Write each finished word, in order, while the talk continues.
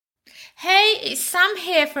Hey, it's Sam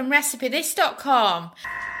here from RecipeThis.com.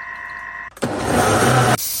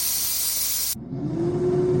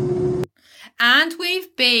 And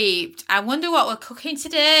we've beeped. I wonder what we're cooking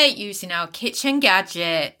today using our kitchen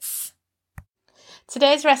gadgets.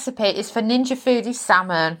 Today's recipe is for Ninja Foodi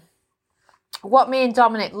salmon. What me and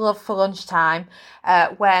Dominic love for lunchtime,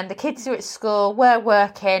 when the kids are at school, we're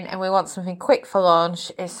working and we want something quick for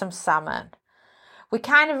lunch, is some salmon. We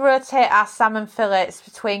kind of rotate our salmon fillets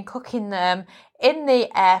between cooking them in the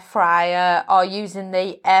air fryer or using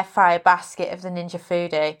the air fryer basket of the Ninja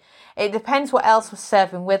Foodi. It depends what else we're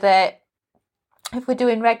serving with it. If we're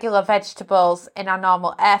doing regular vegetables in our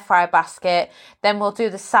normal air fryer basket, then we'll do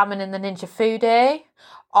the salmon in the Ninja Foodi,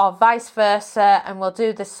 or vice versa, and we'll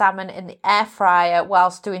do the salmon in the air fryer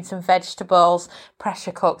whilst doing some vegetables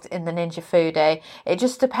pressure cooked in the Ninja Foodi. It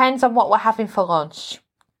just depends on what we're having for lunch.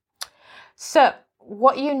 So,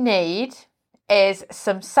 what you need is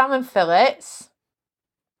some salmon fillets,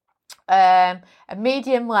 a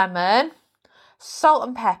medium lemon, salt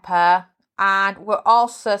and pepper, and we're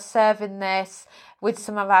also serving this with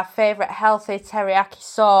some of our favourite healthy teriyaki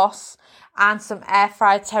sauce and some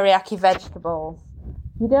air-fried teriyaki vegetables.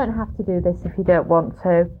 You don't have to do this if you don't want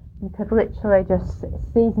to. You could literally just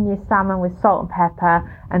season your salmon with salt and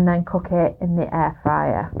pepper and then cook it in the air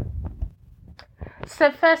fryer.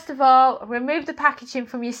 So first of all, remove the packaging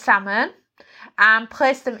from your salmon and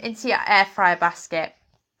place them into your air fryer basket.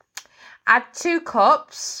 Add 2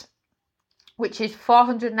 cups, which is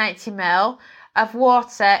 490ml, of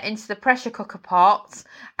water into the pressure cooker pot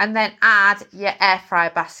and then add your air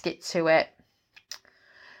fryer basket to it.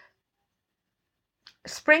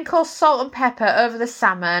 Sprinkle salt and pepper over the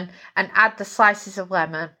salmon and add the slices of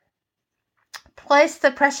lemon. Place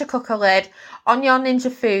the pressure cooker lid on your Ninja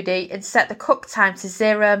Foodi and set the cook time to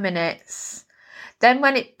 0 minutes. Then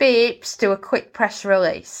when it beeps, do a quick pressure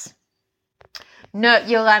release. Note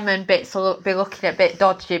your lemon bits will be looking a bit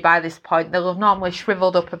dodgy by this point. They'll have normally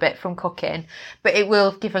shriveled up a bit from cooking, but it will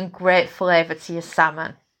have given great flavour to your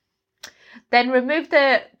salmon. Then remove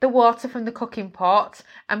the water from the cooking pot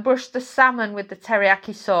and brush the salmon with the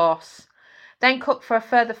teriyaki sauce. Then cook for a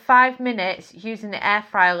further 5 minutes using the air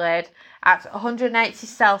fryer lid at 180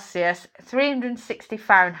 Celsius, 360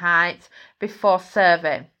 Fahrenheit before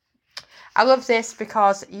serving. I love this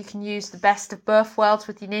because you can use the best of both worlds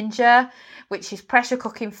with your Ninja, which is pressure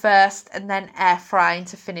cooking first and then air frying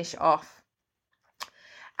to finish off.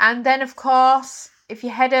 And then, of course, if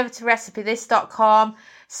you head over to RecipeThis.com,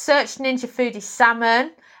 search Ninja Foodi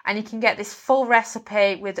salmon, and you can get this full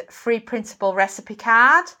recipe with free printable recipe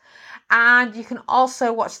card. And you can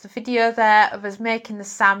also watch the video there of us making the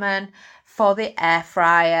salmon for the air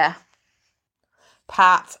fryer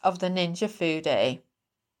part of the Ninja Foodi.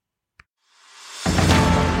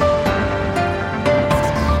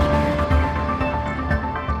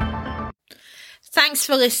 Thanks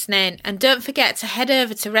for listening, and don't forget to head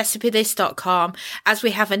over to RecipeThis.com as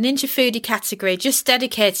we have a Ninja Foodi category just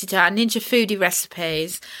dedicated to our Ninja Foodi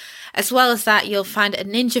recipes. As well as that, you'll find a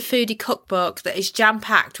Ninja Foodi cookbook that is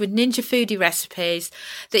jam-packed with Ninja Foodi recipes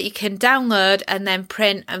that you can download and then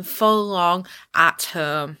print and follow along at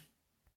home.